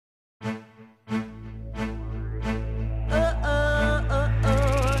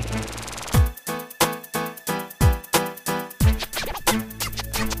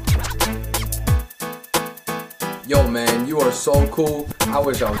are so cool. I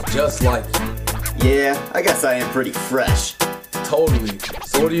wish I was just like you. Yeah, I guess I am pretty fresh. Totally.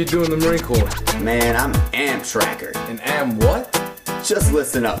 So what do you do in the Marine Corps? Man, I'm an amtracker. An am what? Just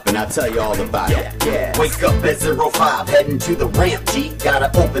listen up and I'll tell you all about it. Yeah. Wake up at 05, heading to the ramp, G.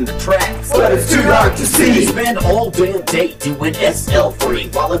 Gotta open the tracks, but it's too dark to see. Spend all damn day doing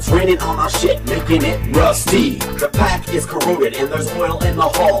SL3 while it's raining on our shit, making it rusty. The pack is corroded and there's oil in the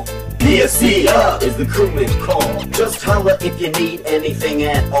hull. PSC up is the crewman's call. Just holla if you need anything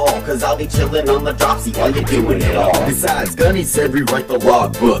at all, cause I'll be chillin' on the dropsy while you're doing it all. Besides, Gunny said rewrite the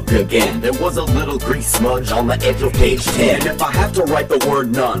logbook again. There was a little grease smudge on the edge of page 10. And if I have to write the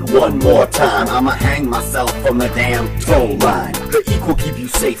word none one more time, I'ma hang myself from the damn tow line. The equal keep you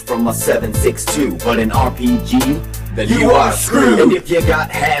safe from a 7.62, but an RPG, then you are screwed. And if you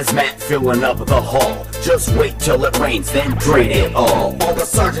got hazmat filling up the hull, just wait till it rains, then drain it all. All the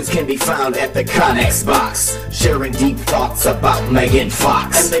sergeants can be found at the Connex box, sharing deep thoughts about Megan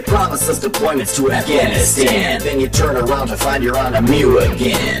Fox. And they promise us deployments to Afghanistan, then you turn around to find you're on a Mew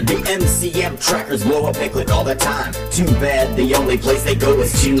again. The MCM trackers blow up Nicklick all the time. Too bad the only place they go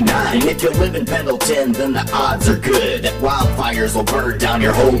is 2-9. And if you live in Pendleton, then the odds are good that wildfires will burn down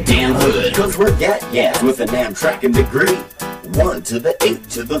your whole damn hood. Cause we're gas with an Amtrack and degree. 1 to the 8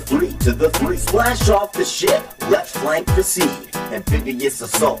 to the 3 to the 3. Splash off the ship, left flank proceed. Amphibious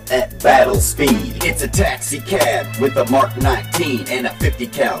assault at battle speed. It's a taxi cab with a Mark 19 and a 50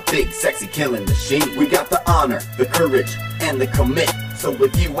 cal big sexy killing machine. We got the honor, the courage, and the commit. So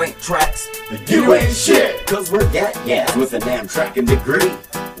if you ain't tracks, then you ain't shit. Cause we're gas with an Amtrack and degree.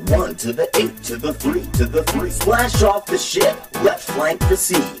 1 to the 8 to the 3 to the 3. Splash off the ship, left flank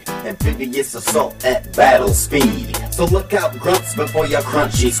proceed. Amphibious assault at battle speed. So look out grunts before your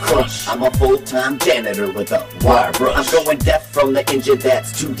crunchies crunch. I'm a full-time janitor with a wire brush. I'm going deaf from the engine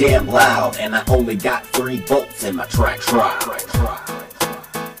that's too damn loud, and I only got 3 bolts in my track shroud.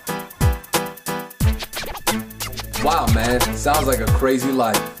 Wow, man. Sounds like a crazy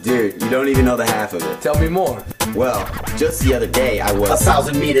life. Dude, you don't even know the half of it. Tell me more. Well, just the other day I was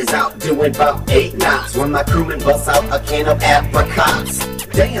 1,000 meters out doing about 8 knots when my crewman busts out a can of apricots.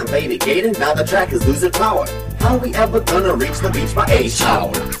 Damn, baby Gator, now the track is losing power. How we ever gonna reach the beach by 8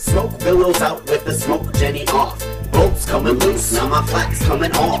 hour? Smoke billows out with the smoke Jenny off. Bolts coming loose, now my flak's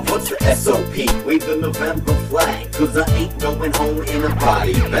coming off. What's the SOP? Wave the November flag, cause I ain't going home in a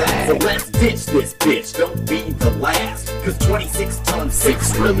body bag. So let's ditch this bitch, don't be the last, cause 26 tons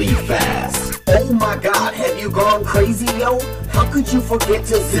 6 really fast. Oh my god, have you gone crazy, yo? How could you forget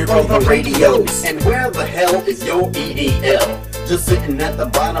to zero the radios? And where the hell is your EDL? Just sitting at the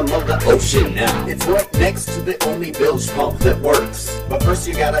bottom of the ocean now. It's right next to the only bilge pump that works. But first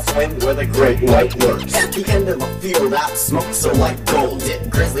you gotta swim where the great white lurks. At the end of the field out, smoke so like gold. Did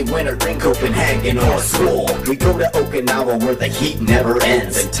grizzly winter in Copenhagen or Seoul. We go to Okinawa where the heat never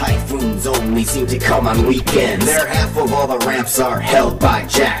ends, and typhoons only seem to come on weekends. There half of all the ramps are held by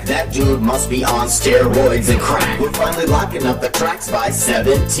Jack. That dude must be on steroids and crack. We're finally locking up the tracks by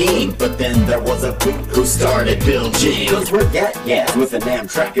 17, but then there was a boot who started bilging. Cause we're gas with an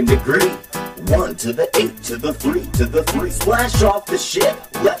Amtrack and degree. 1 to the 8 to the 3 to the 3. Splash off the ship,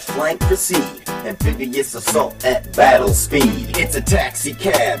 left flank proceed. Amphibious assault at battle speed. It's a taxi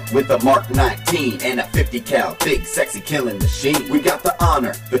cab with a Mark 19 and a 50 cal big sexy killing machine. We got the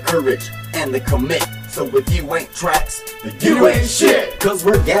honor, the courage, and the commit. So if you ain't tracks, then you ain't shit. Cause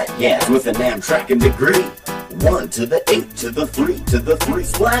we're gas with an Amtrack and degree. 1 to the 8 to the 3 to the 3.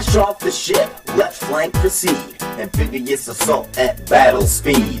 Splash off the ship, left flank proceed. Amphibious assault at battle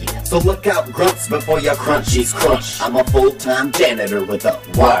speed. So look out grunts before your crunchies crunch. I'm a full-time janitor with a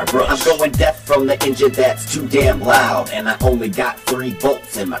wire brush. I'm going deaf from the engine that's too damn loud, and I only got 3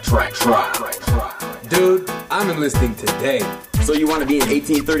 bolts in my track shroud. Dude, I'm enlisting today. So you want to be in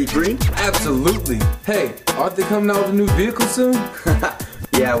 1833? Absolutely. Hey, aren't they coming out with a new vehicle soon?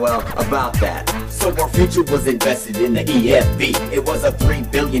 Yeah, well, about that. So our future was invested in the EFV. It was a $3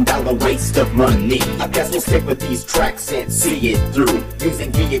 billion waste of money. I guess we'll stick with these tracks and see it through,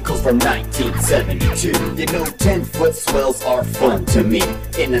 using vehicles from 1972. You know, 10-foot swells are fun to me,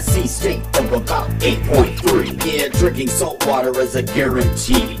 in a sea state of about 8.3. Yeah, drinking salt water is a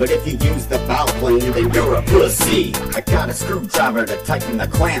guarantee, but if you use the bow plane, then you're a pussy. I got a screwdriver to tighten the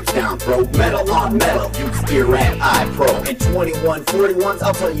clamps down, bro. Metal on metal, use ear and eye pro. And 2141s,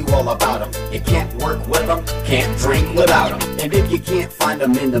 I'll tell you all about them. You can't work with them, can't drink without them. And if you can't find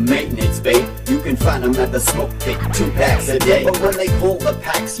them in the maintenance bay, you can find them at the smoke pit, 2 packs a day. But when they pull the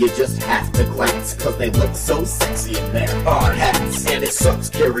packs, you just have to glance, cause they look so sexy in their hard hats. And it sucks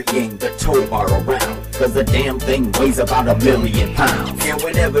carrying the tow bar around, cause the damn thing weighs about 1,000,000 pounds. And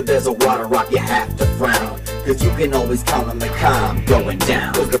whenever there's a water rock, you have to frown, cause you can always count on the calm going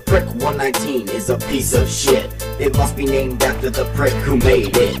down. Cause the prick 119 is a piece of shit. It must be named after the prick who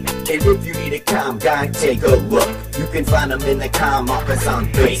made it. And if you need a calm guy, take a look. You can find them in the calm office on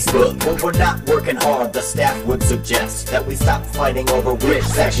Facebook. When we're not working hard, the staff would suggest that we stop fighting over which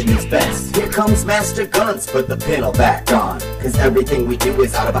section is best. Here comes Master Guns, put the pedal back on, cause everything we do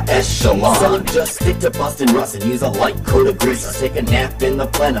is out of an echelon. So just stick to busting rust and use a light coat of grease, or take a nap in the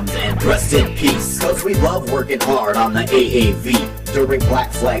plenums and rest in peace. Cause we love working hard on the AAV during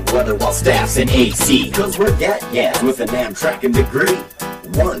Black Flag weather while staff's in AC. Cause we're gas with an Amtrack and degree.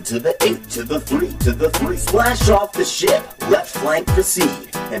 1 to the 8 to the 3 to the 3. Splash off the ship, left flank proceed.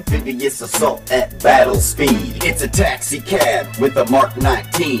 Amphibious assault at battle speed. It's a taxi cab with a Mark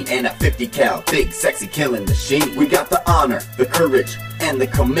 19 and a 50 cal big sexy killing machine. We got the honor, the courage, and the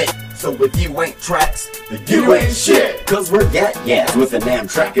commit. So if you ain't tracks, then you ain't shit. Cause we're gas with an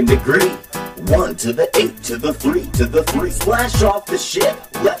Amtrack and degree. 1 to the 8 to the 3 to the 3. Splash off the ship,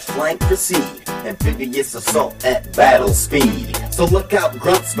 left flank proceed. Amphibious assault at battle speed. So look out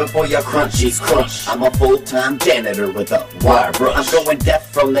grunts before your crunchies crunch. I'm a full-time janitor with a wire brush. I'm going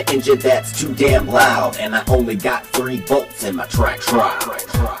deaf from the engine that's too damn loud, and I only got 3 bolts in my track.